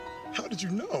How did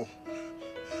you know?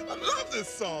 I love this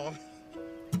song.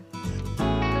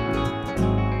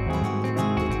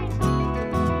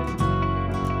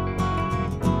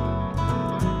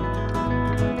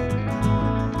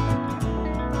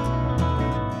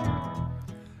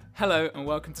 Hello and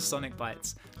welcome to Sonic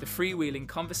Bites, the freewheeling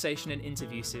conversation and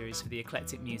interview series for the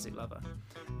eclectic music lover.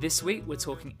 This week we're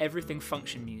talking everything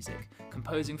function music,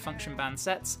 composing function band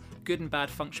sets, good and bad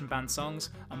function band songs,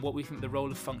 and what we think the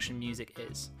role of function music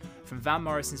is. From Van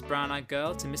Morrison's Brown Eyed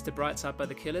Girl to Mr. Brightside by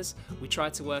the Killers, we try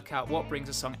to work out what brings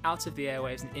a song out of the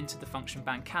airwaves and into the function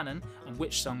band canon, and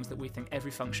which songs that we think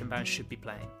every function band should be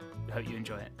playing. We hope you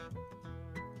enjoy it.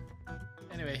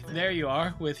 Anyway, there you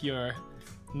are with your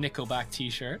Nickelback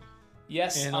t-shirt.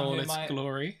 Yes, in I'm all in its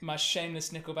glory. My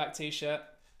shameless Nickelback t-shirt.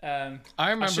 I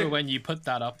remember when you put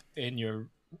that up in your...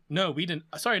 No, we didn't.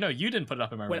 Sorry, no, you didn't put it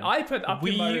up in my room. When I put it up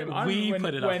in my room. We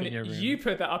put it up in your room. You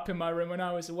put that up in my room when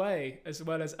I was away, as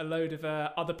well as a load of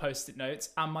other post-it notes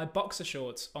and my boxer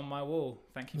shorts on my wall.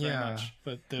 Thank you very much.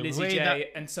 But the Lizzie way J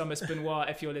and Thomas Benoit,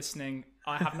 if you're listening,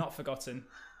 I have not forgotten,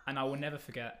 and I will never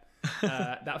forget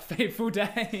that fateful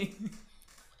day.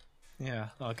 Yeah,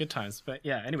 oh, good times. But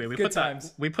yeah, anyway, we Good put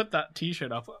times. we put that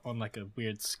t-shirt up on like a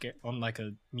weird on like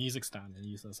a music stand and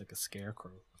used it as like a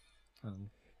scarecrow.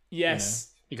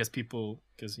 Yes. Because people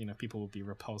will be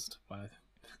repulsed by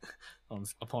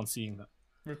upon seeing that.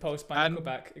 Repulsed by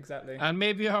Nickelback, exactly. And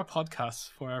maybe our podcast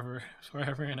forever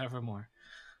and evermore.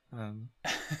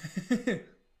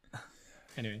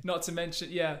 Anyway, not to mention,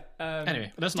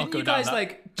 anyway, let's not go you down guys that.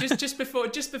 like just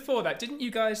before that? Didn't you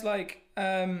guys like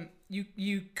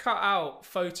you cut out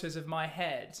photos of my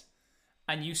head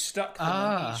and you stuck them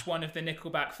on each one of the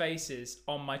Nickelback faces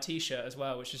on my T-shirt as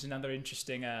well, which is another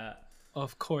interesting.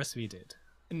 Of course we did.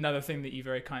 Another thing that you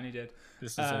very kindly did.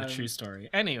 This is a true story.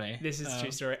 Anyway. This is a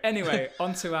true story. Anyway,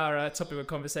 on to our topic of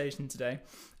conversation today.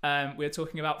 We're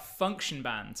talking about function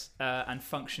bands and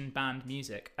function band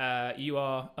music. You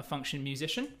are a function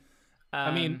musician.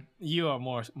 I mean, you are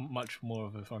much more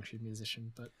of a function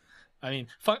musician, but I mean,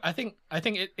 I think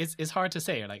it's hard to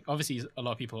say. Like, obviously, a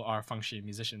lot of people are function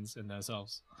musicians in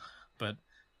themselves, but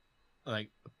like,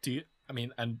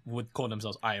 and would call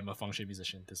themselves, I am a function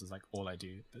musician. This is like all I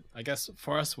do. But I guess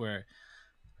for us, we're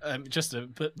just a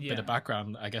bit of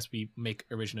background. I guess we make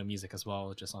original music as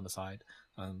well, just on the side,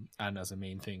 and as a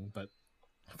main thing. But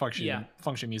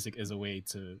function music is a way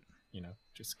to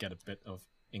just get a bit of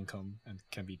income and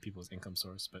can be people's income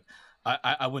source. But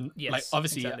I wouldn't like,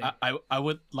 obviously, exactly. I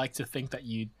would like to think that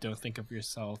you don't think of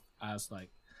yourself as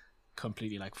like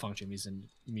completely like function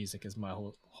music is my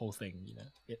whole thing.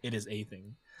 It is a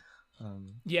thing.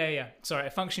 Sorry,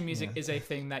 function music is a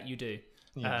thing that you do.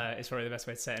 It's probably the best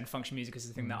way to say it. And function music is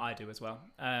the thing that I do as well.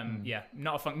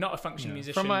 Not a function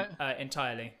musician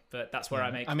entirely, but that's where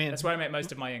I make. That's where I make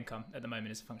most of my income at the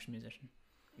moment, as a function musician.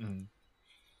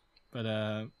 But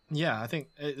I think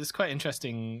it's quite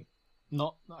interesting.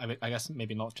 I guess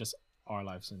maybe not just our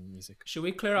lives in music. Should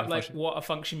we clear up like what a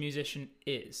function musician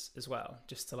is as well,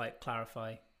 just to like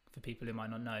clarify for people who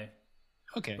might not know?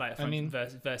 Okay, like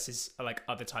versus like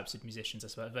other types of musicians, I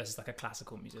suppose, versus like a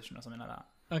classical musician or something like that.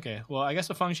 Okay, well, I guess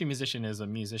a function musician is a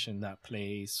musician that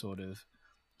plays sort of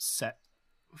set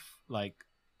like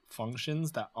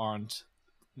functions that aren't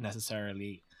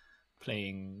necessarily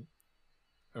playing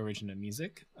original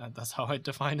music. That's how I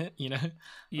define it.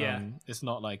 It's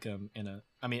not like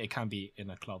it can be in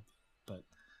a club, but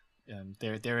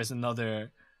there's another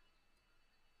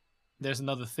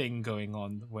thing going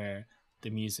on where the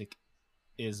music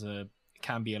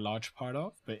can be a large part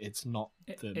of, but it's not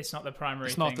the primary.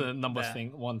 It's not the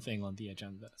one thing on the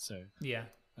agenda. So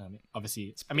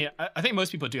obviously, I think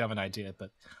most people do have an idea,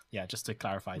 but just to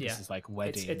clarify, this is like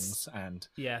weddings and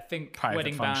think private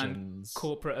wedding functions, band,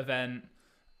 corporate event,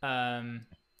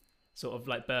 sort of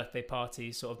like birthday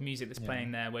parties, sort of music that's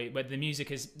playing there, where the music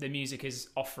is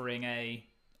offering a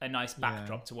nice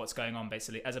backdrop to what's going on,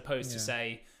 basically, as opposed to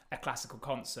say a classical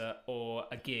concert or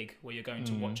a gig where you're going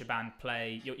to watch a band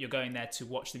play. You're going there to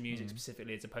watch the music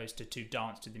specifically, as opposed to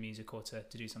dance to the music or to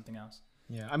do something else.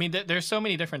 Yeah, I mean, there's so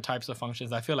many different types of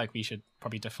functions. I feel like we should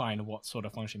probably define what sort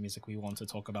of function music we want to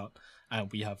talk about and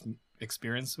we have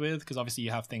experience with, because obviously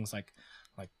you have things like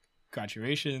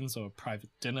graduations or private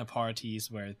dinner parties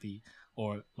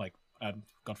or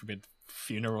God forbid,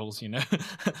 funerals,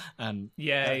 and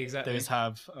exactly. Those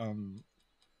have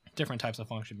different types of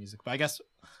function music. But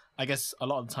I guess a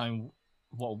lot of the time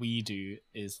what we do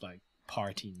is like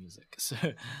party music. So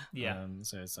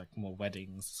so it's like more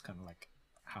weddings. It's kind of like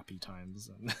happy times,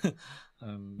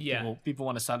 and people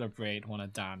want to celebrate, want to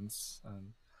dance,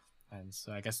 and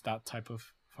so I guess that type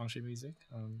of function music.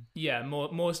 Yeah,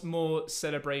 more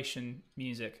celebration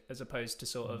music as opposed to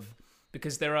sort of,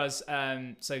 because there is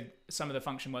so some of the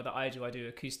function work that I do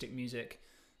acoustic music,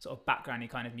 sort of backgroundy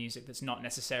kind of music that's not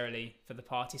necessarily for the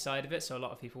party side of it. So a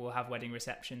lot of people will have wedding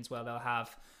receptions where they'll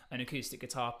have an acoustic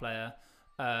guitar player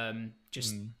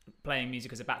just playing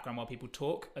music as a background while people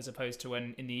talk, as opposed to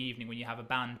when in the evening when you have a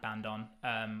band on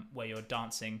where you're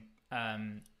dancing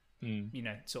you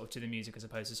know, sort of to the music, as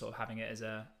opposed to sort of having it as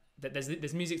a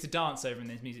there's music to dance over and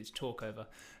there's music to talk over.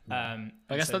 I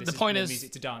guess the point is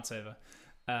music to dance over.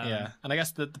 Yeah, and I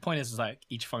guess the point is like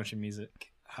each function music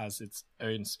has its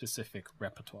own specific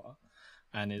repertoire,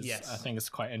 and I think it's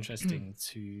quite interesting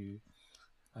to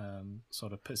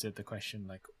sort of posit the question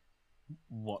like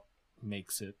what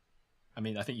makes it. I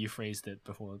mean, I think you phrased it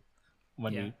before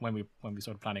when we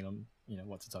started planning on, you know,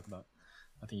 what to talk about.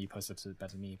 I think you posted it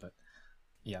better than me, but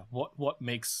yeah, what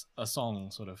makes a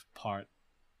song sort of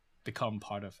become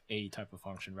part of a type of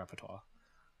function repertoire?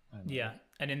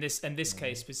 And in this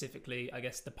case specifically, I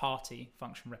guess the party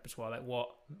function repertoire, like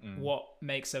what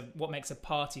makes a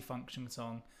party function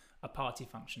song a party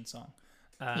function song,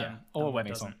 or a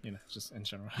wedding song, you know, just in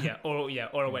general.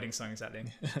 or a wedding song, exactly.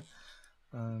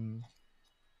 I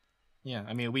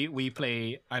mean, we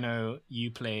play. I know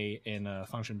you play in a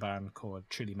function band called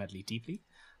Truly Medley Deeply.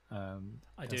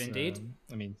 I do indeed.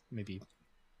 I mean, maybe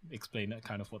explain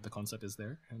kind of what the concept is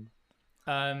there.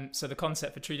 So the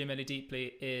concept for Truly Medley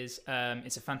Deeply is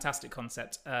it's a fantastic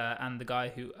concept, and the guy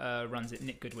who runs it,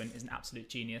 Nick Goodwin, is an absolute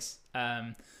genius.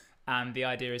 And the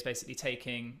idea is basically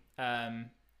taking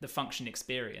the function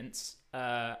experience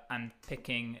and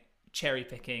cherry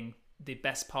picking the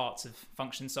best parts of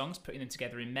function songs, putting them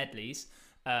together in medleys,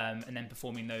 and then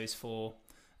performing those for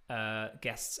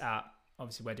guests at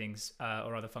obviously weddings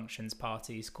or other functions,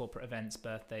 parties, corporate events,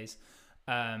 birthdays.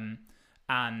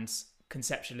 And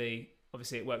conceptually,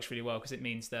 obviously it works really well because it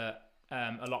means that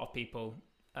a lot of people,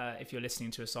 if you're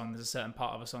listening to a song, there's a certain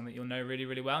part of a song that you'll know really,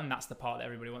 really well, and that's the part that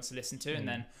everybody wants to listen to. And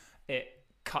then it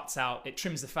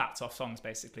trims the fat off songs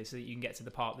basically, so that you can get to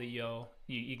the part that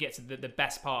you get to the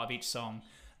best part of each song,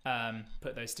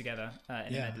 put those together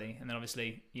in a medley, and then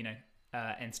obviously, you know,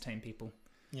 entertain people.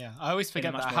 Yeah, I always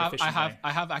forget that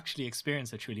I have actually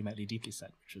experienced a Truly Medley Deeply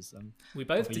set, which was we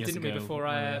both did, didn't we, before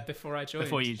I joined?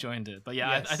 Before you joined it, but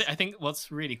yeah, yes. I think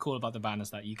what's really cool about the band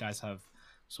is that you guys have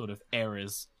sort of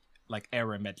eras, like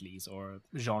era medleys or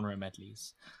genre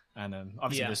medleys, and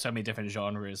obviously there's so many different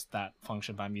genres that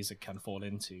function band music can fall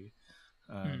into.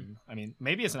 I mean,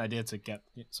 maybe it's an idea to get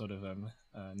sort of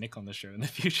Nick on the show in the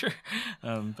future,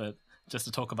 but just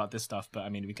to talk about this stuff. But I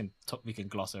mean, we can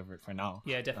gloss over it for now.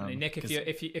 Yeah, definitely, Nick.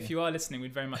 If you are listening,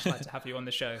 we'd very much like to have you on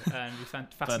the show, and we're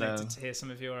fascinated to hear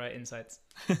some of your insights.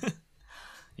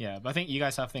 Yeah, but I think you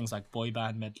guys have things like boy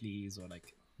band medleys or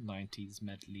like 90s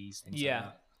medleys. Things like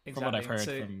that. Exactly. From what I've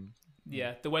heard from.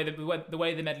 Yeah, the way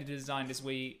the medley is designed is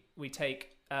we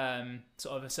take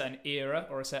sort of a certain era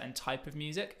or a certain type of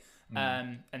music,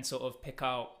 and sort of pick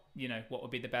out, you know, what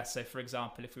would be the best. So, for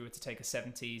example, if we were to take a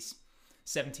 70s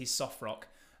soft rock,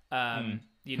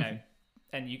 you know,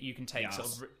 and you can take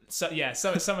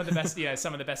some of the best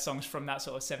some of the best songs from that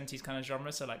sort of 70s kind of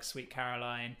genre. So like Sweet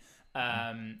Caroline,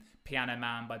 Piano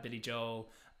Man by Billy Joel,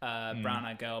 Brown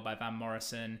Eyed Girl by Van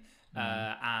Morrison.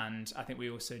 And I think we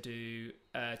also do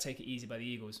Take It Easy by the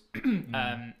Eagles.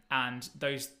 And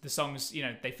the songs, you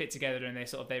know, they fit together and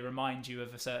they remind you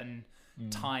of a certain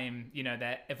time, you know,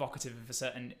 they're evocative of a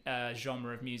certain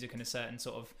genre of music and a certain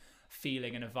sort of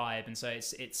feeling and a vibe. And so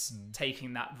it's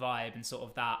taking that vibe and sort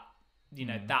of that, you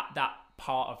know, that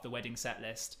part of the wedding set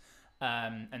list,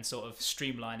 and sort of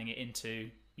streamlining it into,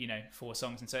 you know, 4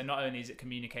 songs. And so not only is it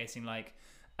communicating like,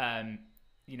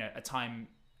 you know, a time,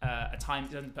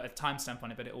 it doesn't put a timestamp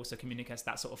on it, but it also communicates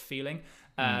that sort of feeling.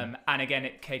 And again,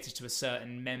 it caters to a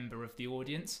certain member of the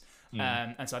audience.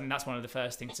 And so I think that's one of the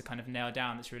first things to kind of nail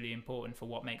down that's really important for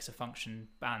what makes a function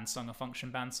band song a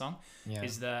function band song,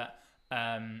 is that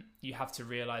you have to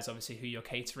realize obviously who you're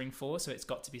catering for. So it's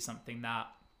got to be something that,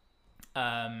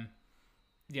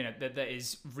 you know, that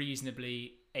is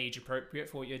reasonably age appropriate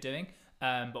for what you're doing,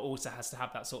 but also has to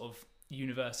have that sort of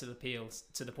universal appeals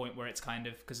to the point where it's kind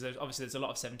of, because there's a lot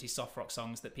of 70s soft rock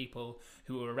songs that people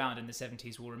who were around in the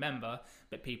 70s will remember,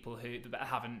 but people who that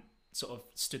haven't sort of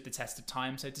stood the test of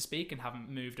time, so to speak, and haven't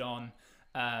moved on,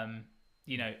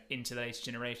 you know, into the later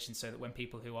generation, so that when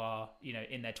people who are, you know,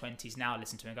 in their 20s now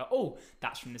listen to it and go, oh,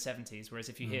 that's from the 70s. Whereas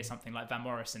if you hear something like Van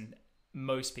Morrison,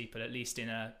 most people, at least in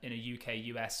a UK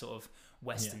US sort of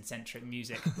Western centric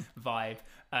music vibe,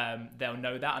 they'll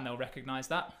know that and they'll recognize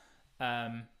that.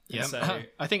 So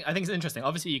I think it's interesting.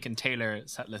 Obviously, you can tailor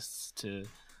set lists to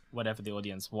whatever the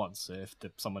audience wants. So if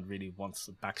someone really wants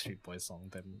a Backstreet Boys song,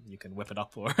 then you can whip it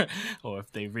up, or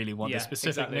if they really want a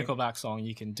specific Nickelback song,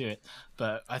 you can do it.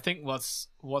 But I think what's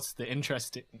the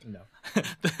interesting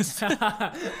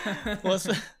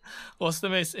what's the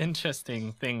most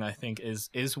interesting thing, I think,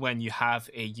 is when you have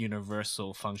a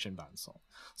universal function band song.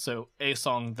 So a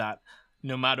song that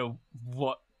no matter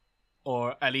what,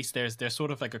 or at least there's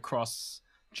sort of like a cross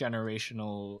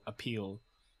generational appeal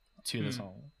to the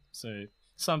song. So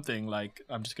something like,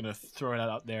 I'm just gonna throw that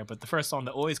out there, but the first song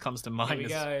that always comes to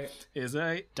mind is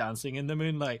Dancing in the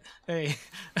Moonlight. Hey.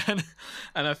 and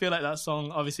I feel like that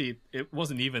song, obviously it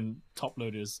wasn't even Top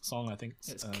Loader's song. I think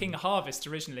it's King Harvest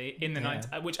originally in the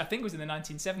which I think was in the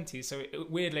 1970s, so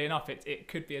weirdly enough it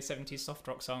could be a 70s soft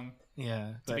rock song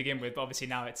to begin with, but obviously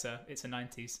now it's a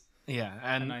 90s. Yeah,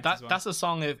 and that's a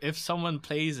song, if someone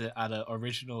plays it at an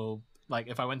original, like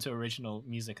if I went to original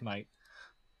music night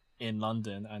in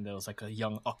London and there was like a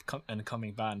young and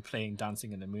coming band playing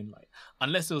Dancing in the Moonlight,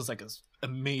 unless it was like an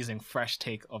amazing fresh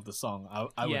take of the song,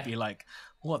 I would be like,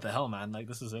 what the hell, man, like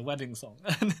this is a wedding song.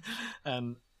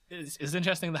 And it's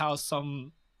interesting how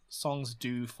some songs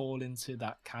do fall into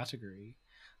that category.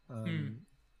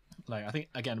 Like I think,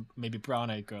 again, maybe Brown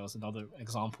Eyed Girl is another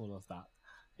example of that.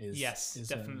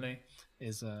 Definitely.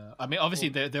 I mean, obviously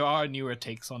there are newer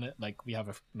takes on it. Like we have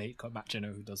a mate called Matt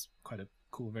Jenner who does quite a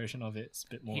cool version of it. It's a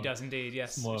bit more. He does indeed,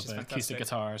 yes. More of an acoustic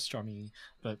guitar, strummy,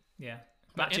 but yeah.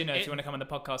 Matt Jenner, if you want to come on the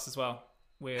podcast as well,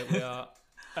 we are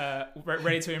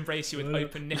ready to embrace you with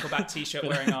open Nickelback t-shirt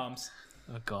wearing arms.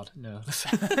 Oh God, no.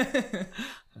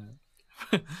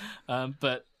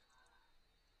 But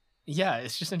yeah,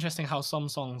 it's just interesting how some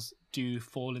songs do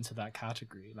fall into that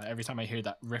category. Like every time I hear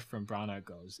that riff from Brown Eyed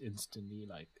Girls, instantly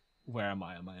like, where am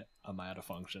I? Am I at a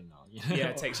function now? You know? Yeah,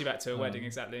 it takes you back to a wedding,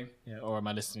 exactly. Yeah, or am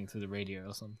I listening to the radio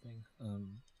or something?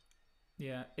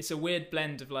 Yeah, it's a weird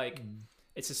blend of like,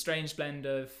 it's a strange blend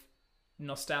of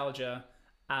nostalgia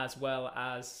as well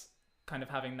as kind of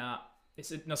having that.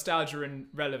 It's a nostalgia and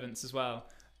relevance as well.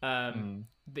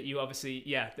 That you obviously,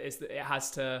 it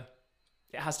has to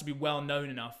be well known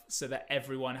enough so that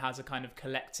everyone has a kind of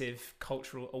collective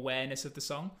cultural awareness of the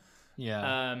song.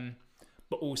 Yeah.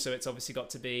 But also it's obviously got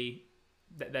to be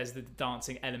that there's the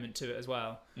dancing element to it as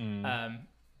well.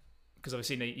 Because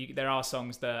obviously there are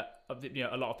songs that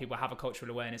a lot of people have a cultural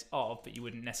awareness of, but you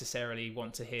wouldn't necessarily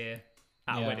want to hear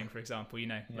at a wedding, for example.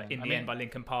 Like In the End by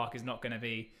Linkin Park is not going to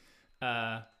be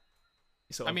at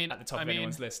the top of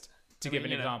anyone's list. To give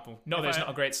an example, not that it's not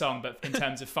a great song, but in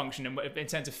terms of function and in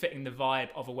terms of fitting the vibe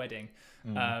of a wedding,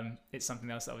 it's something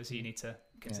else that obviously you need to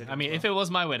consider. I mean, if it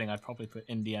was my wedding, I'd probably put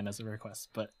In the End as a request,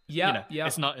 but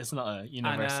it's not a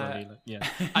universally.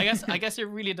 I guess it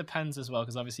really depends as well,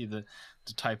 because obviously the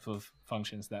type of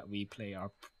functions that we play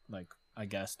are like, I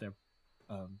guess they're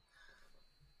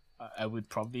I would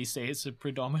probably say it's a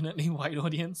predominantly white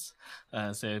audience,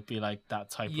 so it'd be like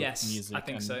that type of music. I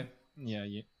think so. Yeah,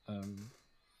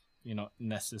 you're not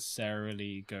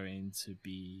necessarily going to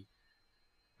be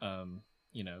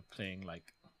playing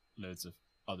like loads of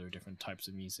other different types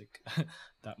of music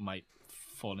that might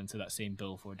fall into that same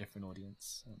bill for a different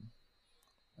audience.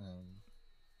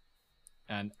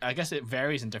 And I guess it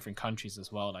varies in different countries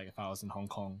as well. Like if I was in Hong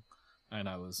Kong and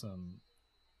I was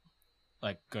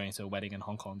like going to a wedding in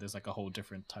Hong Kong, there's like a whole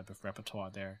different type of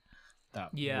repertoire there that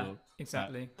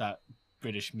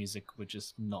British music would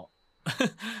just not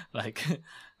like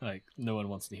no one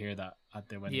wants to hear that at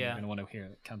their wedding. They're going to want to hear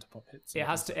Cantopop hits. It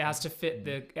has to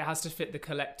fit the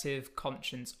collective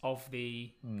conscience of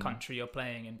the country you're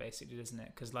playing in, basically, doesn't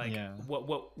it? Because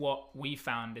what we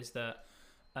found is that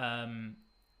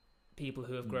people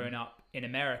who have grown up in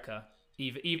America,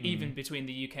 even between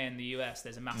the UK and the US,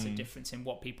 there's a massive difference in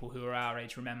what people who are our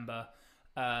age remember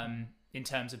in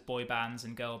terms of boy bands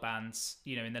and girl bands,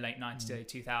 in the late 90s, early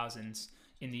 2000s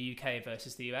in the UK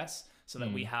versus the US. So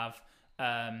that we have,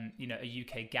 a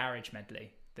UK garage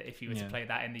medley that if you were to play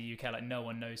that in the UK, like no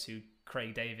one knows who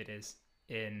Craig David is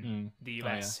in the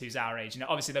US, who's our age.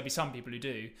 Obviously there'll be some people who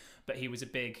do, but he was a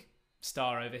big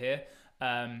star over here.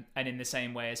 And in the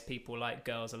same way as people like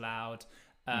Girls Aloud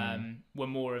were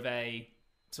more of a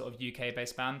sort of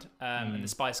UK-based band, and the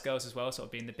Spice Girls as well, sort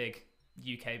of being the big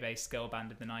UK-based girl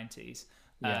band of the 90s,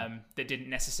 that didn't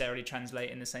necessarily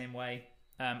translate in the same way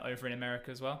over in America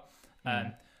as well.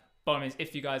 But I mean,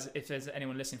 if there's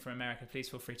anyone listening from America, please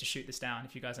feel free to shoot this down.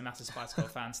 If you guys are massive Spice Girl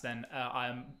fans, then I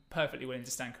am perfectly willing to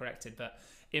stand corrected. But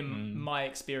in my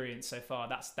experience so far,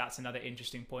 that's another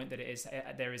interesting point, that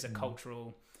there is a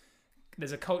cultural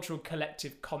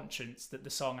collective conscience that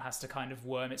the song has to kind of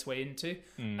worm its way into.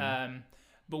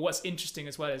 But what's interesting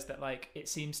as well is that like it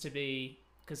seems to be,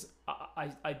 because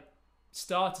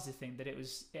started to think that it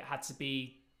had to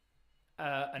be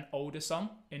an older song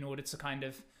in order to kind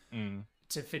of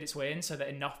to fit its way in, so that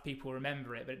enough people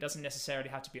remember it. But it doesn't necessarily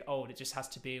have to be old. It just has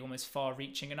to be almost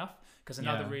far-reaching enough. Because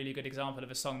another really good example of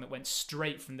a song that went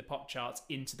straight from the pop charts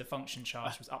into the function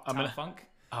charts was Uptown Funk.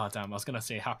 Oh damn! I was gonna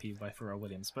say "Happy" by Pharrell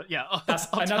Williams, but yeah, that's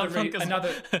another really Anyway.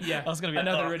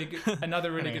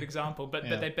 good example. But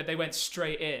they went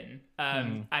straight in,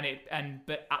 but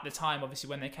at the time, obviously,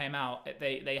 when they came out,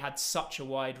 they had such a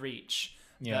wide reach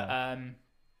that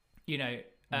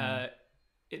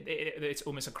it's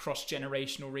almost a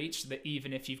cross-generational reach, so that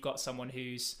even if you've got someone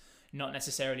who's not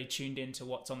necessarily tuned into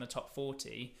what's on the top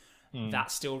 40,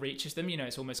 that still reaches them.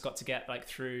 It's almost got to get like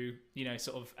through,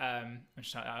 sort of I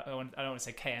don't want to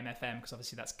say KMFM, because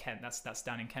obviously that's Kent, that's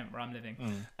down in Kent where I'm living,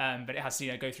 but it has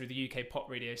to go through the UK pop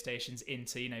radio stations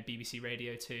into BBC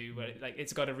Radio 2, where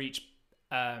it's got to reach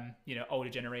older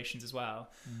generations as well.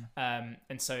 And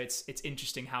so it's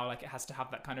interesting how like it has to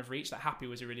have that kind of reach. Like Happy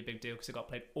was a really big deal because it got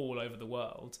played all over the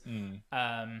world. And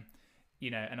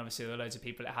obviously there were loads of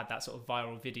people that had that sort of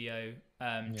viral video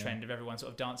trend of everyone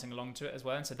sort of dancing along to it as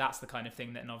well. And so that's the kind of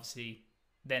thing that, and obviously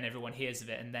then everyone hears of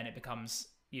it, and then it becomes,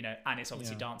 and it's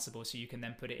obviously danceable, so you can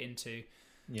then put it into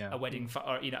a wedding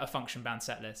or a function band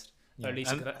set list, or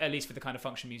at least for the kind of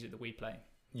function music that we play.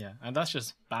 Yeah, and that's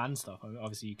just band stuff.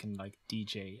 Obviously, you can like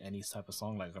DJ any type of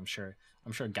song. Like I'm sure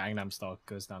Gangnam Style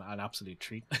goes down an absolute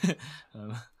treat.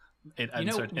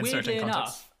 Weirdly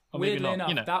enough,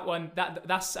 that one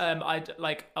that's I'd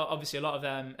like obviously a lot of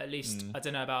them, at least I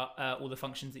don't know about all the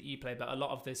functions that you play, but a lot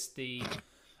of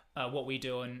what we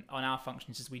do on our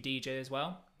functions is we DJ as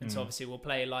well, and so obviously we'll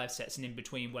play live sets, and in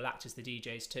between we'll act as the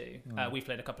DJs too. We've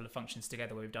played a couple of functions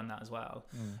together where we've done that as well.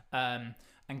 And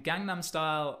Gangnam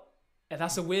Style,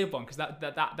 that's a weird one because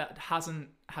that hasn't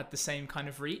had the same kind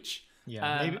of reach.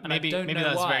 Maybe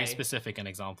that's why. Very specific an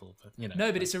example, but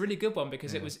No, but it's a really good one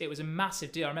because it was a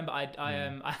massive deal. I remember I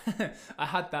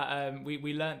had that.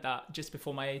 We learnt that just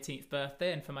before my 18th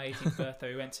birthday, and for my 18th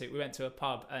birthday we went to a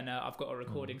pub, and I've got a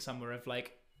recording somewhere of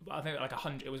like, I think like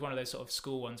 100. It was one of those sort of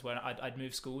school ones where I'd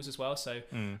moved schools as well. So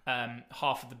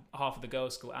half of the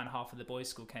girls' school and half of the boys'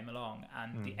 school came along,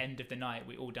 and at the end of the night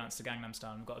we all danced to Gangnam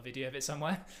Style. And we've got a video of it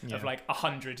somewhere of like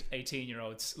 100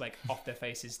 18-year-olds like off their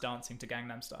faces dancing to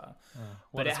Gangnam Style.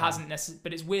 But it hasn't necessarily.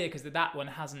 But it's weird because that one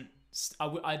hasn't.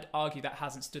 I'd argue that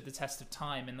hasn't stood the test of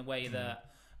time in the way that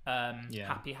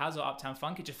Happy has, or Uptown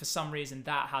Funk. It just for some reason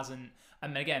that hasn't.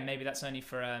 And again, maybe that's only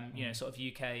for sort of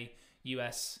UK,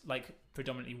 US, like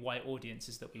predominantly white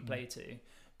audiences that we play to.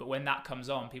 But when that comes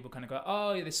on, people kind of go,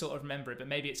 oh yeah, they sort of remember it. But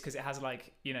maybe it's because it has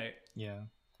like I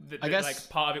guess like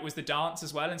part of it was the dance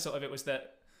as well, and sort of it was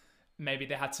that maybe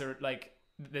they had to like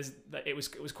it was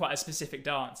quite a specific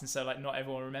dance, and so like not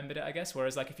everyone remembered it, I guess.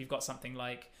 Whereas like if you've got something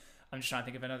like, I'm just trying to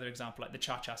think of another example, like the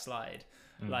Cha-Cha Slide,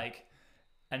 like.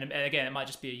 And again, it might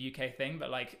just be a UK thing, but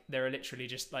like there are literally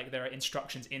just like there are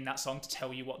instructions in that song to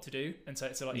tell you what to do, and so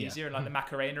it's a lot easier. And like the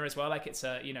Macarena as well, like it's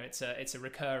a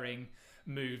recurring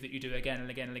move that you do again and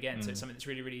again and again. So it's something that's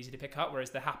really, really easy to pick up. Whereas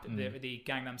the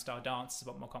Gangnam Style dance is a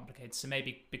lot more complicated. So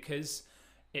maybe because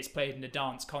it's played in a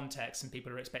dance context and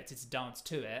people are expected to dance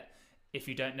to it, if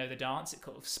you don't know the dance, it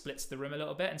kind of splits the room a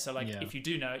little bit. And so like if you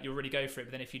do know it, you'll really go for it.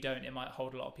 But then if you don't, it might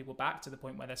hold a lot of people back to the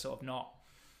point where they're sort of not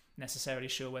necessarily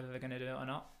sure whether they're going to do it or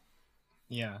not.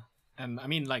 And I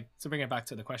mean, like, to bring it back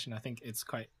to the question, I think it's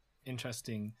quite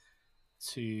interesting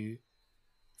to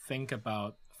think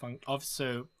about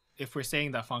so if we're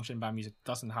saying that function band music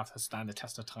doesn't have to stand the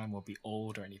test of time or be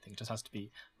old or anything, it just has to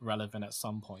be relevant at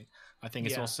some point, I think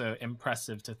it's also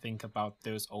impressive to think about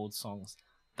those old songs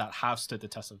that have stood the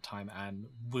test of time and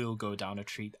will go down a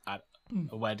treat at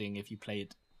a wedding if you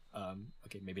played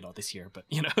maybe not this year, but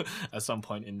at some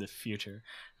point in the future,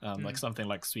 like something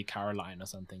like Sweet Caroline or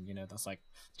something, that's like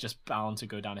just bound to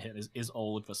go down a hit, is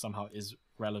old but somehow is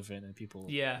relevant, and people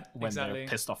when they're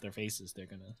pissed off their faces, they're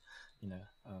gonna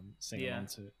sing along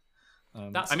to it.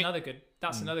 That's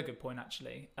another good point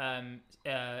actually, in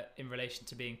relation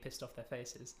to being pissed off their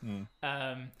faces.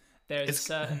 There's a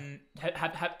certain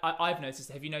I've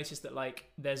noticed, have you noticed that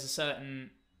like there's a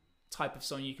certain type of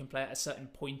song you can play at a certain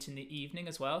point in the evening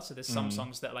as well? So there's some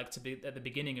songs that like to be at the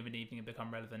beginning of an evening and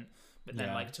become relevant, but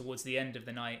then like towards the end of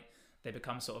the night they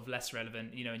become sort of less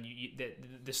relevant, and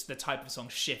the type of song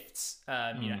shifts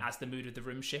as the mood of the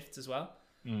room shifts as well.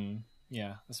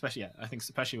 Especially I think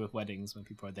especially with weddings, when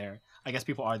people are there, I guess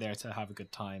people are there to have a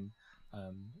good time,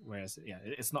 whereas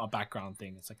it's not a background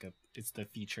thing, it's the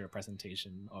feature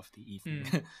presentation of the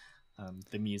evening.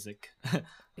 The music.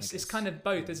 It's kind of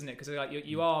both, isn't it? Because like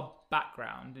you are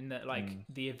background in that, like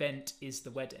the event is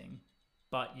the wedding,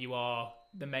 but you are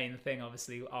the main thing,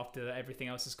 obviously, after everything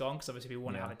else is gone, because obviously people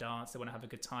want to Yeah. have a dance, they want to have a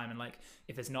good time, and like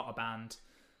if there's not a band,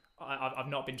 I've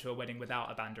not been to a wedding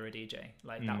without a band or a DJ.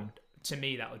 Like that would, to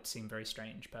me, that would seem very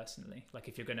strange personally. Like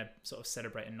if you're going to sort of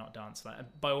celebrate and not dance, like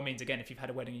by all means, again, if you've had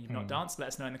a wedding and you've not danced, let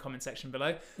us know in the comment section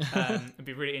below. It'd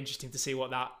be really interesting to see what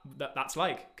that's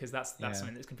like, because that's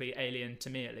something that's completely alien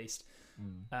to me at least,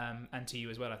 and to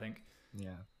you as well, I think.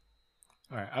 Yeah.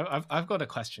 All right. I've got a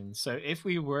question. So if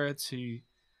we were to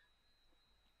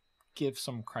give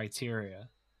some criteria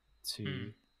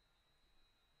to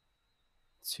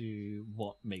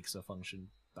what makes a function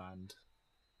band,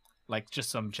 like just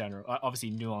some general, obviously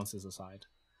nuances aside,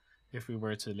 if we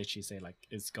were to literally say like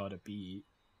it's got to be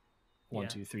one,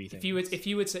 two, three things. If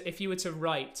you were to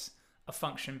write a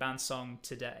function band song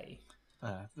today,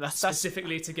 that's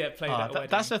specifically to get played at a wedding,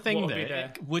 that's the thing what though. would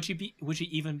be there? Would you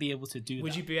even be able to do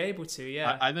Would that? you be able to?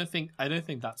 Yeah. I don't think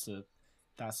that's a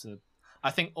I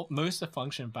think most of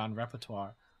function band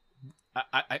repertoire,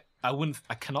 I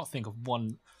cannot think of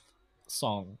one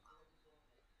song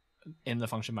in the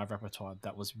function band repertoire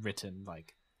that was written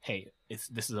like, hey,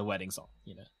 this is a wedding song,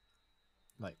 you know,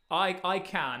 like I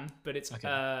can, but it's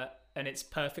Okay. And it's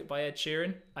Perfect by Ed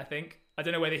Sheeran, I think. I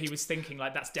don't know whether he was thinking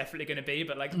like that's definitely going to be,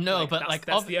 but like No, but that's, like,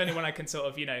 that's the only one I can sort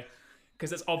of, you know, because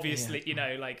that's obviously, Yeah. you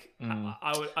know, like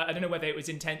I don't know whether it was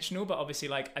intentional, but obviously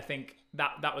like I think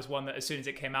that was one that as soon as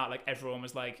it came out, like everyone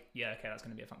was like, yeah, okay, that's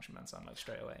going to be a function band song, like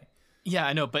straight away. yeah,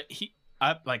 I know, but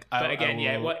I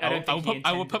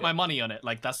will put my money on it.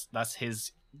 Like that's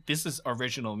his. This is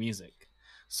original music,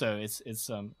 so it's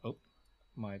oh,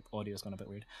 my audio's gone a bit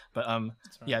weird, but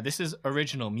yeah, this is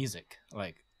original music.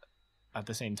 Like at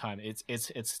the same time, it's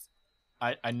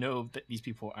I know that these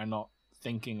people are not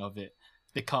thinking of it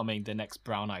becoming the next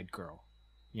Brown Eyed Girl,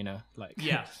 you know, like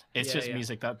Yeah. it's Yeah, just yeah.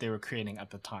 music that they were creating at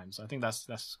the time. So I think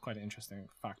that's quite an interesting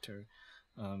factor.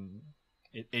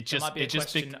 It There just might be a it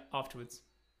just question afterwards.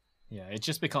 yeah, it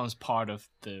just becomes part of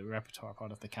the repertoire,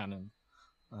 part of the canon.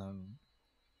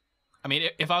 I mean,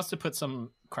 if I was to put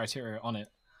some criteria on it,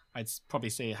 I'd probably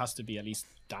say it has to be at least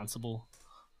danceable.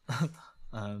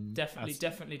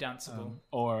 Definitely danceable.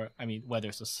 Or, I mean, whether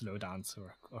it's a slow dance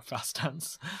or fast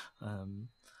dance.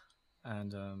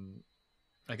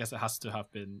 I guess it has to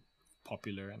have been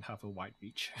popular and have a wide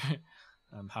reach.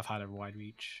 Have had a wide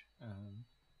reach.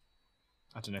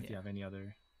 I don't know if you have any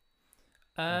other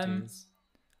ideas.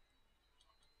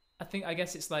 I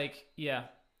guess it's like, yeah,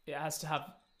 it has to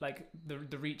have like the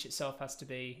reach itself has to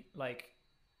be like,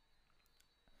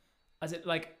 as it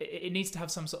like it needs to have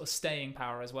some sort of staying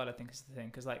power as well, I think is the thing,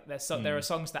 because like there are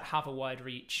songs that have a wide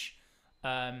reach,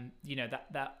 you know,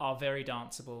 that are very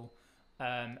danceable,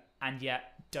 and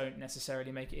yet don't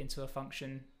necessarily make it into a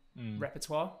function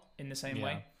repertoire in the same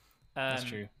way. That's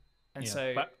true. And Yeah,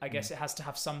 so but- I guess it has to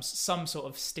have some sort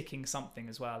of sticking something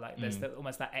as well. Like there's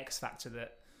almost that X factor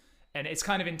that, and it's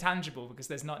kind of intangible because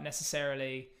there's not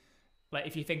necessarily, like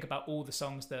if you think about all the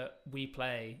songs that we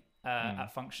play at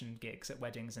function gigs, at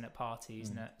weddings and at parties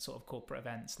and at sort of corporate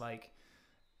events, like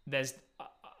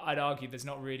I'd argue there's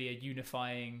not really a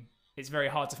unifying, it's very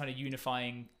hard to find a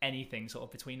unifying anything sort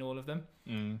of between all of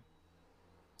them.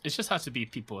 It just has to be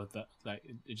people that like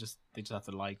they just have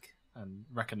to like and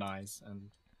recognize, and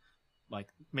like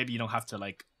maybe you don't have to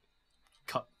like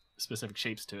cut specific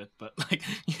shapes to it, but like,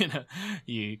 you know,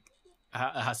 it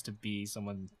has to be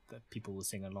someone that people will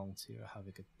sing along to or have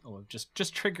a good, or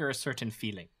just trigger a certain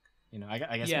feeling, you know. I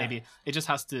guess maybe it just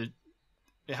has to,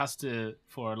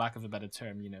 for lack of a better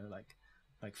term, you know,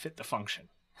 like fit the function.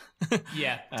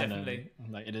 Yeah, And, definitely.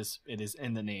 like it is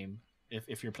in the name.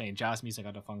 If you're playing jazz music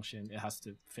at a function, it has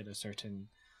to fit a certain,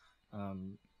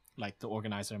 like the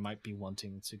organizer might be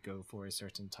wanting to go for a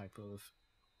certain type of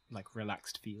like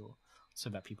relaxed feel, so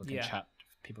that people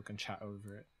can chat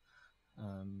over it.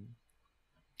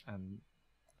 And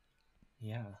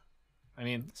yeah, I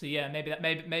mean, So yeah,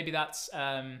 maybe that's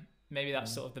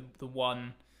sort of the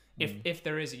one, if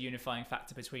there is a unifying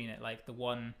factor between it, like the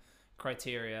one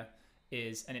criteria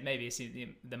is, and it may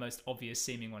be the most obvious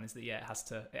seeming one, is that it has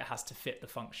to fit the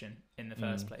function in the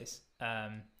first place,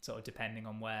 sort of depending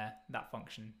on where that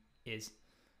function is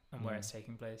and where it's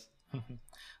taking place. all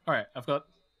right, I've got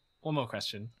one more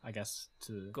question, I guess,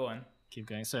 to Go on. keep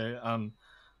going. So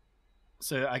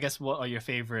I guess, what are your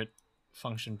favorite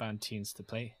function band tunes to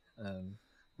play?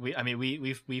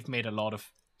 We've made a lot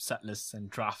of set lists and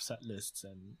draft set lists,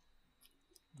 and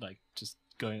like just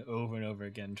going over and over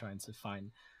again trying to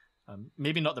find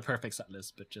maybe not the perfect set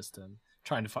list, but just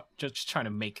trying to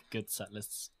make good set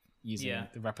lists using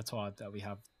the repertoire that we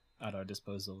have at our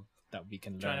disposal, that we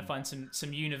can Trying learn. to find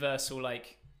some universal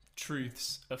like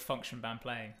truths of function band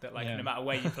playing that like Yeah. no matter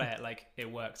where you play it, like it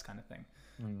works kind of thing.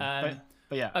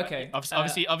 But yeah, Okay,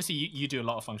 Obviously, you do a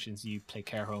lot of functions. You play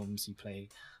care homes, you play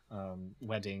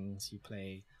weddings, you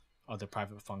play other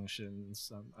private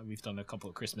functions. We've done a couple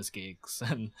of Christmas gigs,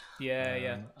 and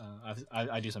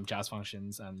I do some jazz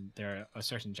functions, and there are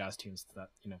certain jazz tunes that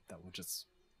that will just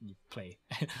you play,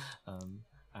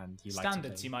 and you like to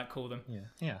standards play. you might call them.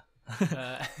 Yeah.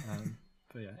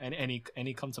 But yeah,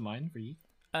 any come to mind for you?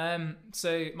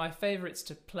 So my favorites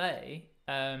to play,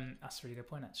 that's a really good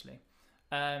point actually.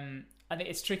 I think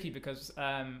it's tricky because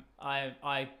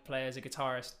I play as a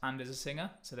guitarist and as a singer,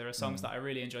 so there are songs that I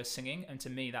really enjoy singing, and to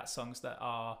me that's songs that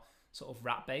are sort of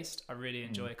rap based. I really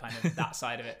enjoy kind of that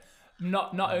side of it.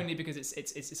 Not only because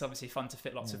it's obviously fun to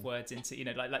fit lots of words into,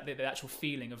 like the actual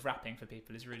feeling of rapping for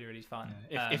people is really, really fun.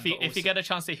 If you get a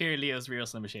chance to hear Leo's Real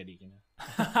Slim Shady,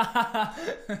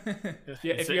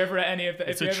 if you're ever at any of the,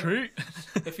 it's a treat.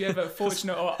 If you're ever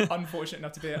fortunate or unfortunate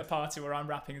enough to be at a party where I'm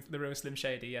rapping the Real Slim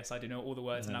Shady, yes, I do know all the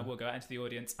words, and I will go out into the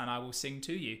audience and I will sing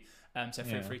to you. So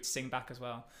feel free to sing back as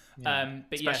well. But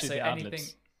especially so anything,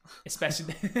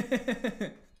 especially.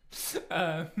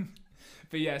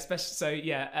 But yeah,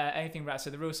 especially anything rap. So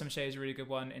the Real Slim Shady is a really good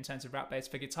one in terms of rap bass.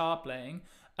 For guitar playing,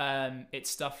 it's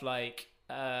stuff like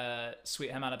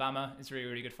Sweet Home Alabama is really,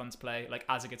 really good fun to play, like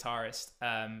as a guitarist,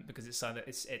 because it's so that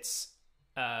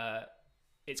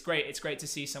it's great. It's great to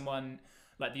see someone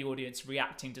like the audience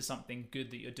reacting to something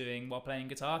good that you're doing while playing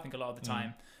guitar. I think a lot of the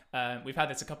time. We've had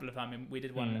this a couple of times. We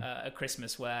did one at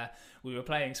Christmas where we were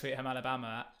playing Sweet Home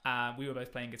Alabama, and we were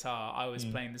both playing guitar. I was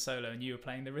playing the solo and you were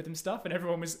playing the rhythm stuff, and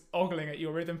everyone was ogling at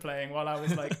your rhythm playing while I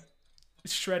was like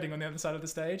shredding on the other side of the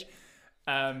stage.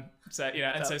 That's probably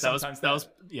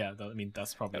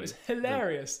that was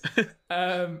hilarious.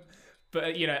 But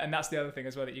and that's the other thing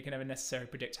as well, that you can never necessarily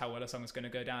predict how well a song is going to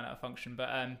go down at a function. But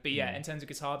in terms of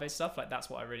guitar-based stuff, like that's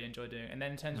what I really enjoy doing. And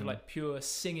then in terms of like pure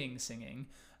singing,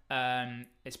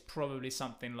 it's probably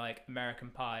something like American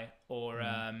Pie or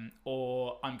I'm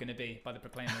Gonna Be by the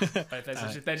Proclaimers.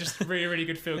 They're just really, really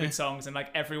good feel-good songs, and like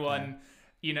everyone,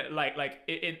 like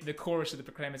in the chorus of the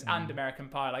Proclaimers and American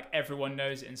Pie, like everyone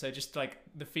knows it, and so just like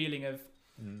the feeling of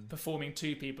performing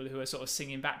to people who are sort of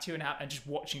singing back to you and just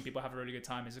watching people have a really good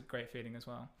time is a great feeling as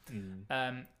well.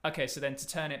 Okay, so then to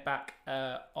turn it back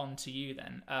onto you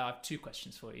then, I have two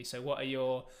questions for you. So what are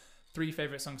your 3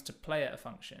 favorite songs to play at a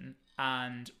function,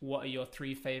 and what are your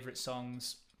 3 favorite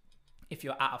songs if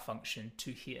you're at a function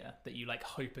to hear that you like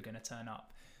hope are going to turn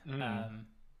up?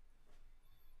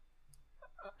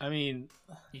 I mean,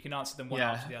 you can answer them one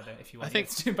after the other if you want. I think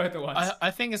to do both at once. I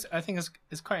think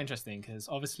it's quite interesting because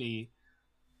obviously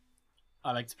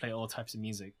I like to play all types of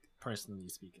music, personally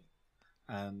speaking,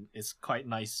 and it's quite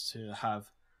nice to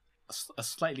have a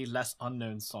slightly less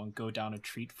unknown song go down a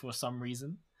treat for some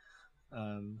reason.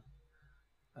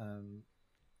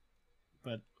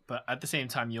 But at the same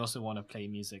time, you also want to play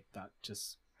music that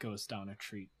just goes down a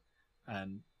treat,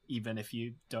 and even if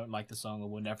you don't like the song or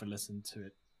will never listen to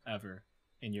it ever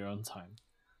in your own time,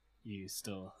 you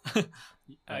still.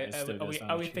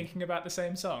 Are we thinking about the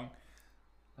same song?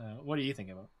 What are you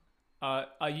thinking about?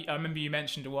 I remember you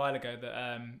mentioned a while ago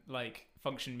that like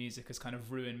function music has kind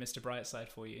of ruined Mr. Brightside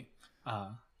for you.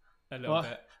 A little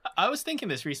bit. I was thinking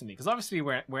this recently because obviously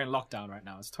we're in lockdown right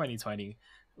now. It's 2020.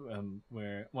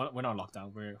 We're not in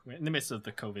lockdown. We're in the midst of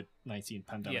the COVID-19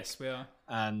 pandemic. Yes, we are.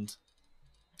 And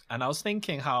I was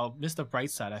thinking how Mr.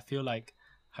 Brightside, I feel like,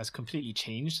 has completely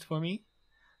changed for me.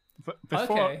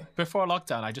 Before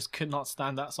lockdown, I just could not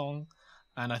stand that song,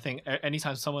 and I think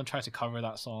anytime someone tried to cover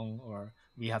that song or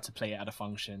we had to play it at a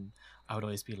function, I would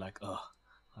always be like, ugh,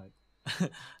 like,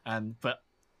 but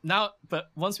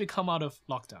once we come out of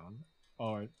lockdown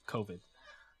or COVID,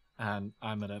 and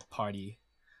I'm at a party,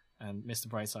 and Mr.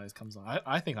 Brightside comes on,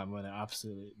 I think I'm gonna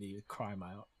absolutely cry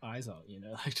my eyes out,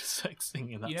 like just like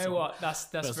singing that. You know song. what? That's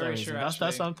very true.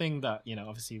 That's something that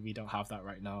obviously we don't have that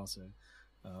right now, so.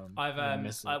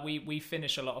 We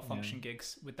finish a lot of function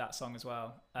gigs with that song as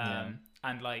well,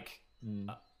 and like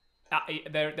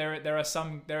there are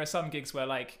some gigs where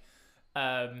like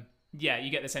you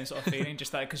get the same sort of feeling,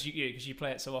 just like because you play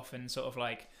it so often, sort of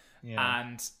like,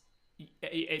 and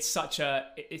it's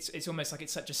almost like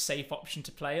it's such a safe option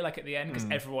to play like at the end because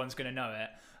everyone's gonna know it.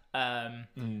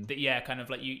 That kind of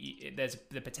like you there's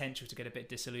the potential to get a bit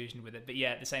disillusioned with it, but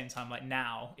at the same time, like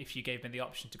now, if you gave me the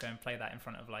option to go and play that in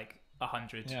front of like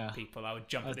 100 people, I would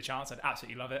jump at the chance. I'd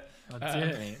absolutely love it.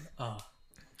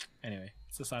 Anyway,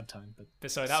 it's a sad time,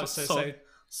 but sorry, that was so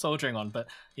soldiering on. But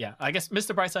I guess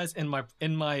Mr. Brightside's in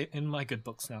my good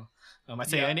books now. I'd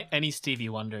say any Stevie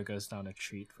Wonder goes down a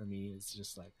treat for me. It's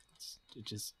just like it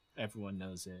just everyone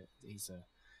knows it.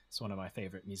 It's one of my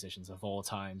favorite musicians of all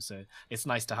time. So it's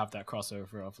nice to have that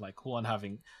crossover of like one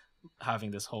having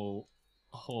this whole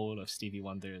of Stevie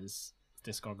Wonder's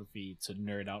discography to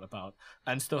nerd out about,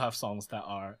 and still have songs that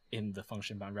are in the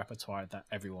function band repertoire that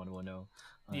everyone will know.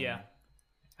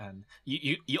 And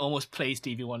you almost play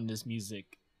Stevie Wonder's music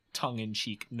tongue in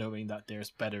cheek, knowing that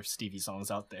there's better Stevie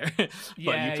songs out there.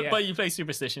 But you play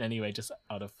Superstition anyway, just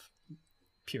out of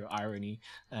pure irony.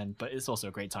 But it's also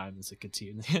a great time. It's a good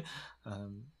tune.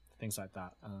 Things like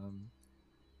that.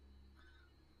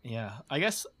 I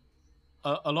guess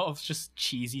a lot of just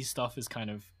cheesy stuff is kind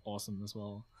of awesome as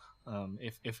well.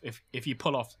 If you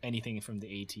pull off anything from the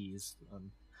 80s,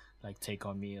 like Take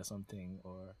On Me or something,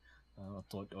 or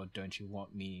Don't You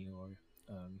Want Me, or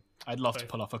I'd love to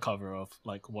pull off a cover of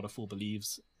like What a Fool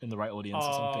Believes in the Right Audience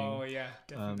or something. Oh yeah,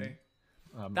 definitely.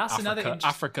 That's another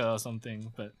Africa or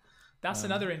something. But that's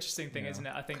another interesting thing, isn't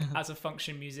it? I think as a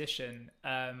function musician,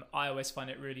 I always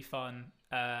find it really fun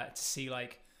to see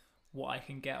like what I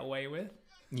can get away with.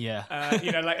 Like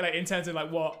in terms of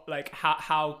like what, like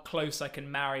how close I can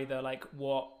marry the like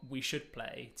what we should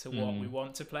play to what we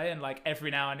want to play, and like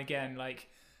every now and again like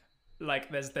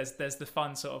there's the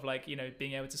fun sort of like, you know,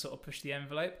 being able to sort of push the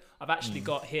envelope. I've actually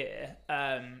got here.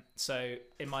 So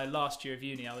in my last year of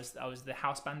uni, I was the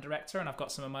house band director, and I've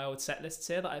got some of my old set lists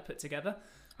here that I put together.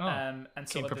 And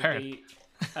sort of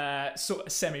sort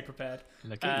of semi-prepared.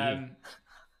 Look at you.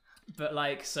 But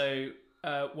like, so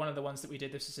one of the ones that we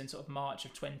did, this was in sort of March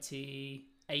of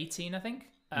 2018, I think.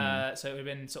 So it would have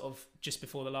been sort of just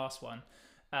before the last one.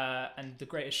 And The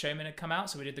Greatest Showman had come out,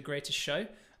 so we did The Greatest Show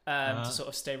to sort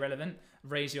of stay relevant.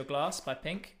 Raise Your Glass by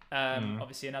Pink.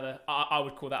 Obviously another, I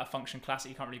would call that a function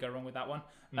classic. You can't really go wrong with that one.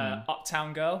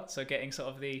 Uptown Girl, so getting sort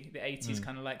of the 80s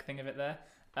kind of like thing of it there.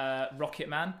 Rocket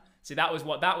Man. See, that was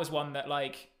one that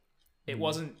like, it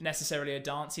wasn't necessarily a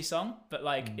dancey song, but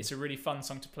like it's a really fun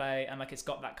song to play, and like it's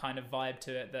got that kind of vibe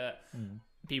to it that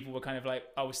people were kind of like,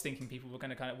 I was thinking people were going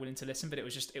to kind of willing to listen, but it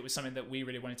was something that we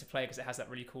really wanted to play because it has that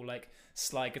really cool like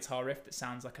slide guitar riff that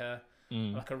sounds like a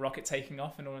rocket taking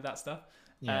off and all of that stuff.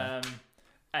 And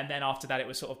then after that it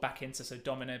was sort of back into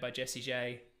Domino by Jessie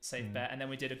J, Safe Bet, and then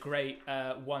we did a great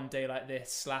One Day Like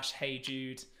This / Hey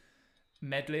Jude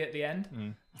medley at the end,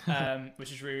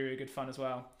 which is really, really good fun as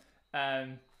well.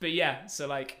 But yeah, so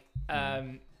like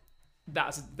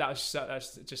that's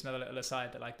just another little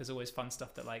aside that like there's always fun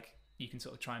stuff that like you can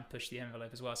sort of try and push the envelope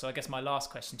as well. So I guess my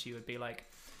last question to you would be like,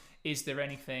 is there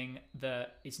anything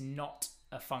that is not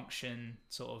a function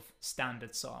sort of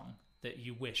standard song that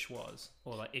you wish was,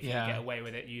 or like if you get away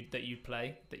with it, that you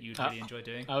play, that you'd really enjoy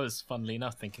doing? I was funnily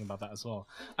enough thinking about that as well.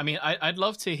 I mean, I'd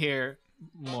love to hear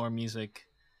more music,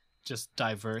 just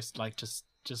diverse, like just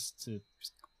to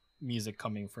music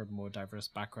coming from more diverse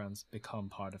backgrounds become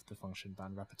part of the function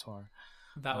band repertoire.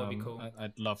 That would be cool.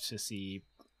 I'd love to see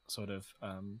sort of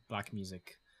black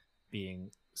music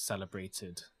being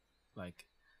celebrated, like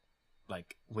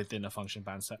within a function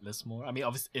band set list more. I mean,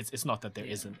 obviously, it's not that there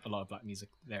isn't a lot of black music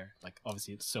there. Like,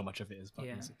 obviously, so much of it is black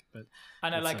music. But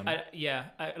and I'd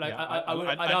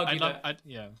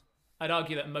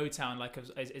argue that Motown like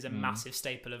is a massive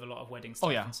staple of a lot of wedding stuff.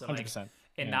 Oh yeah, so, 100%.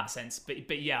 In that sense,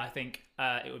 but yeah, I think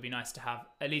it would be nice to have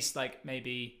at least like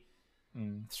maybe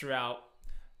throughout.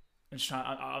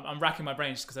 I'm racking my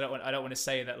brains because I don't want to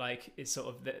say that like it's sort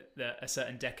of that a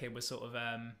certain decade was sort of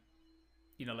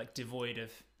like devoid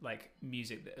of like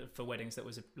music for weddings that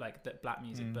was like that black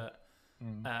music, but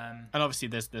and obviously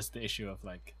there's the issue of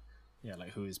like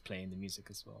who is playing the music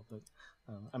as well. But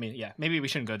I mean, maybe we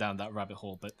shouldn't go down that rabbit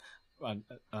hole, but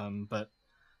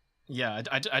yeah,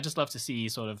 I just love to see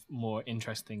sort of more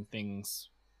interesting things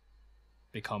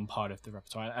become part of the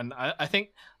repertoire, and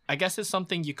I guess it's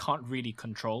something you can't really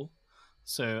control.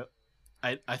 So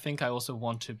I think I also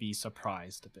want to be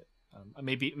surprised a bit.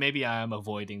 Maybe I am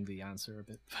avoiding the answer a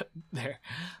bit there,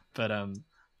 but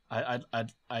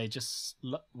I just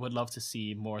would love to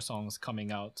see more songs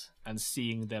coming out and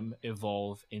seeing them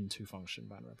evolve into function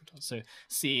band repertoire. So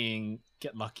seeing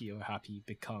Get Lucky or Happy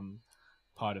become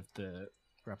part of the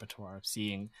repertoire,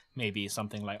 seeing maybe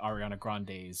something like Ariana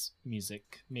Grande's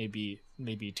music, maybe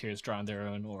Tears Drown Their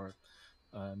Own, or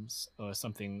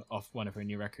something off one of her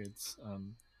new records,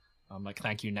 like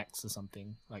Thank You Next or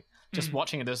something. Like just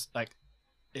watching this, like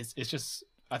it's just,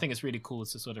 I think it's really cool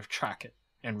to sort of track it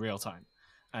in real time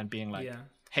and being like,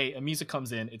 hey, a music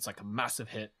comes in, it's like a massive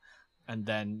hit, and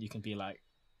then you can be like,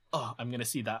 oh, I'm gonna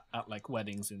see that at like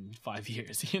weddings in 5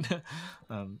 years.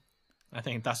 I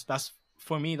think that's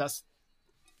for me, that's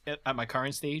at my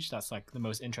current stage, that's like the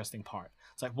most interesting part.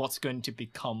 It's like what's going to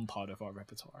become part of our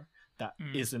repertoire that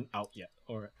isn't out yet,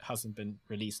 or hasn't been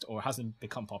released, or hasn't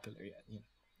become popular yet.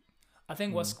 I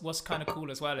think what's kind of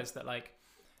cool as well is that, like,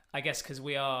 I guess because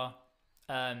we are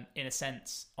in a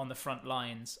sense on the front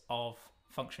lines of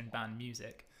function band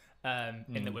music,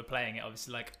 in that we're playing it.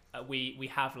 Obviously, like we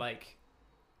have, like,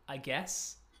 I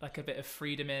guess, like a bit of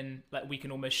freedom in, like, we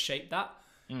can almost shape that,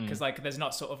 because like there's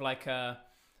not sort of like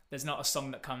there's not a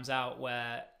song that comes out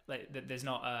where like there's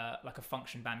not like a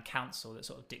function band council that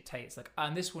sort of dictates, like,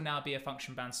 and this will now be a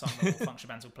function band song that all function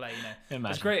bands will play, you know.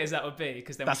 Imagine. As great as that would be,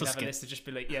 because then we could have a list to just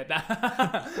be like, yeah,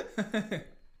 that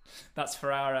that's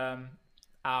for our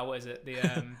what is it, the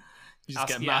you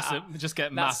just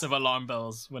get massive alarm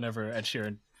bells whenever Ed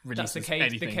Sheeran releases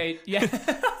anything. Yeah.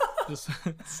 Just,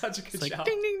 such a good like, shout.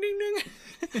 ding ding ding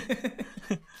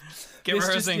ding. Get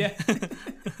rehearsing.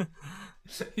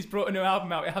 He's brought a new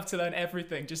album out. We have to learn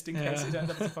everything just in case we don't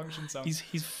have the function song. He's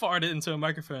farted into a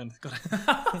microphone.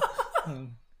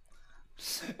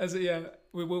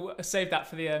 We will save that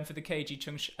for the KG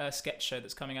Chung sketch show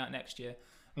that's coming out next year.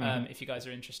 If you guys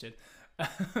are interested.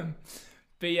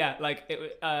 But yeah, like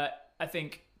I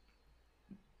think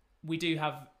we do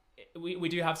have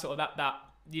sort of that,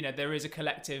 you know, there is a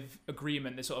collective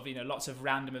agreement. There's sort of, you know, lots of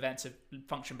random events of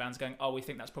function bands going, oh, we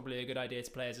think that's probably a good idea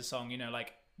to play as a song, you know,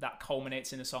 like that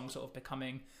culminates in a song sort of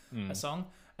becoming a song.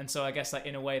 And so I guess, like,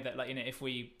 in a way that, like, you know, if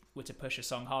we were to push a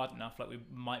song hard enough, like, we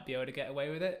might be able to get away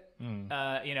with it.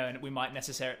 You know, and we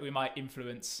might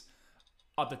influence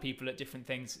other people at different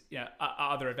things, you know, at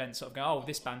other events, sort of go, oh,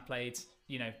 this band played,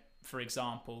 you know, for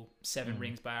example, Seven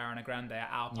Rings by Ariana Grande at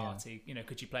our party, you know,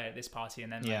 could you play it at this party?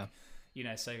 And then, like, you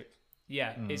know, so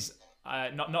is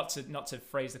not to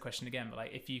phrase the question again, but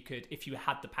like, if you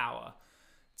had the power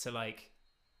to, like,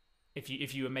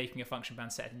 if you were making a function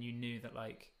band set and you knew that,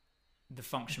 like, the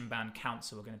function band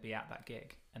council were going to be at that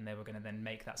gig and they were going to then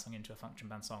make that song into a function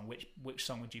band song, which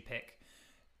song would you pick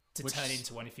to turn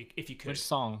into one if you could? Which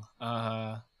song?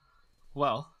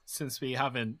 Well, since we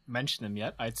haven't mentioned them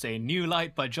yet, I'd say New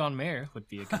Light by John Mayer would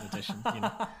be a good addition. You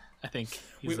know, I think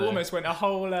we almost went a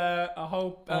whole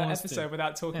episode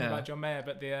without talking about John Mayer,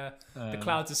 but the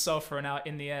clouds of sulfur are now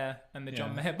in the air and the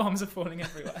John Mayer bombs are falling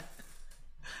everywhere.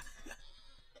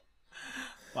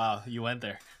 Wow, you went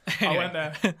there. I went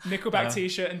there. Nickelback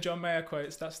T-shirt and John Mayer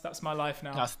quotes. That's my life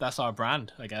now. That's our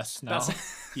brand, I guess. Now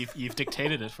you've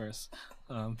dictated it for us.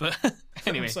 But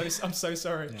anyway, I'm so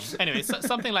sorry. Yeah. Anyway,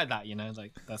 something like that, you know,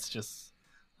 like that's just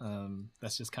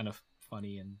kind of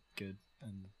funny and good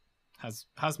and has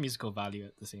musical value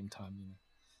at the same time,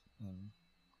 you know,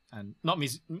 and not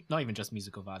even just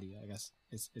musical value. I guess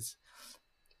it's.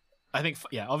 I think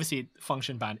obviously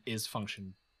function band is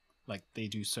function, like they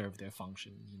do serve their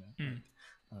function, you know. Like,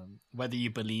 whether you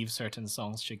believe certain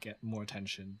songs should get more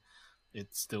attention,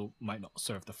 it still might not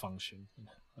serve the function, you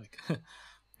know? Like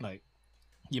like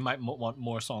you might want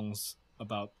more songs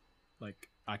about, like,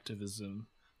 activism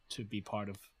to be part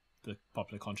of the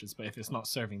popular conscience, but if it's not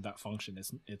serving that function,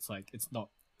 it's like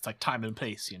time and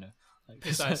place, you know. Like,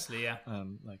 precisely. Yeah.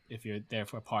 Like if you're there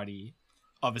for a party,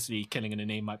 obviously Killing in a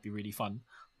Name might be really fun,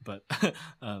 but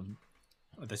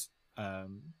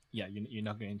you're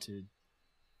not going to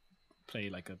play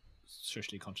like a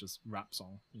socially conscious rap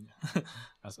song, you know,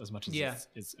 as much as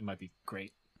it might be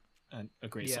great and a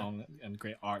great song and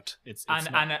great art. It's not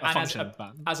a function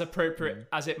band. As appropriate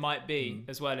as it might be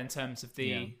as well, in terms of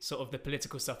the sort of the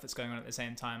political stuff that's going on at the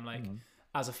same time. Like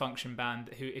as a function band,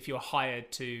 who, if you're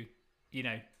hired to, you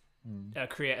know,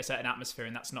 create a certain atmosphere,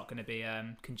 and that's not going to be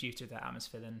conducive to that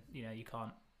atmosphere, then, you know, you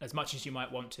can't, as much as you might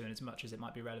want to and as much as it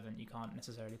might be relevant, you can't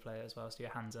necessarily play it as well. So our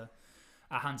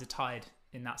hands are tied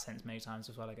in that sense many times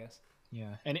as well, I guess.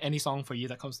 Yeah. Any song for you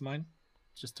that comes to mind,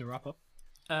 just to wrap up?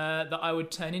 That I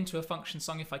would turn into a function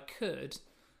song if I could.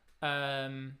 So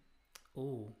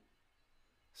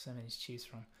many to choose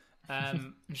from.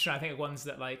 I'm just trying to think of ones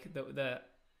that, like, that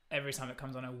every time it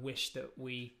comes on, I wish that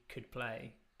we could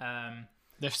play.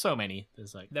 There's so many.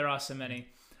 There are so many.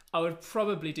 I would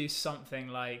probably do something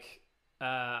like,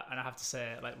 and I have to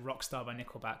say it, like Rockstar by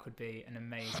Nickelback would be an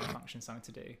amazing function song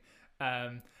to do.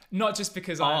 Not just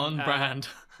because I'm on brand.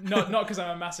 not because I'm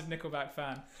a massive Nickelback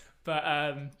fan,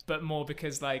 but more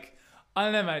because, like, I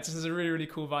don't know, man, it just has a really, really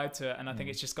cool vibe to it, and I think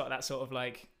it's just got that sort of,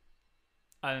 like,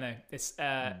 I don't know, it's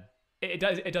it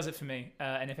does it for me.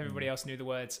 And if everybody else knew the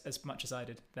words as much as I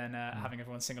did, then having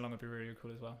everyone sing along would be really, really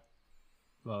cool as well.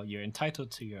 Well, you're entitled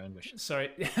to your own wishes.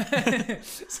 Sorry.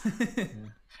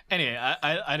 Anyway,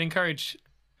 I'd encourage,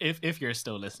 if you're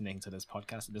still listening to this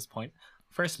podcast at this point,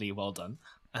 firstly, well done.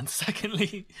 And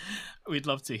secondly, we'd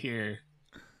love to hear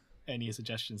any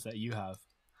suggestions that you have.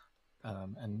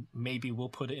 And maybe we'll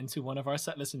put it into one of our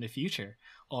set lists in the future.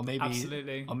 Or maybe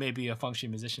Absolutely. Or maybe a function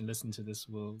musician listening to this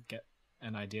will get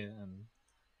an idea and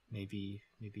maybe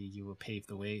you will pave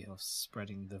the way of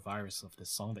spreading the virus of this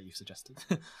song that you've suggested.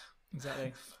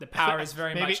 Exactly. The power is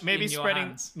very much in your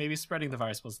hands. Maybe spreading the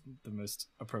virus was the most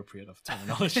appropriate of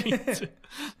terminology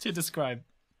to describe.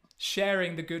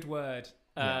 Sharing the good word.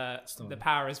 Still. The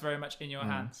power is very much in your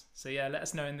hands. So yeah, let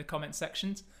us know in the comment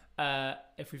sections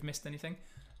if we've missed anything.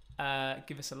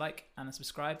 Give us a like and a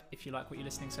subscribe if you like what you're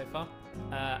listening so far.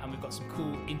 And we've got some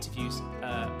cool interviews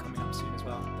coming up soon as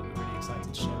well that we're really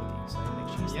excited to share with you. So make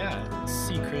sure you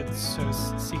stay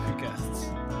tuned. Secret guests.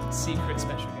 Secret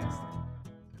special guest.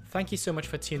 Thank you so much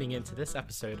for tuning in to this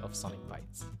episode of Sonic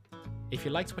Bites. If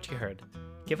you liked what you heard,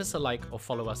 give us a like or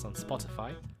follow us on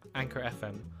Spotify, Anchor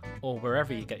FM, or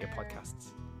wherever you get your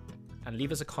podcasts. And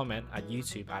leave us a comment at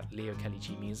YouTube at Leo Kelly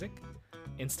G Music,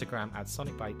 Instagram at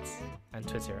Sonic Bites, and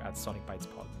Twitter at Sonic Bites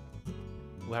Pod.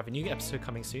 We'll have a new episode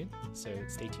coming soon, so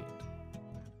stay tuned.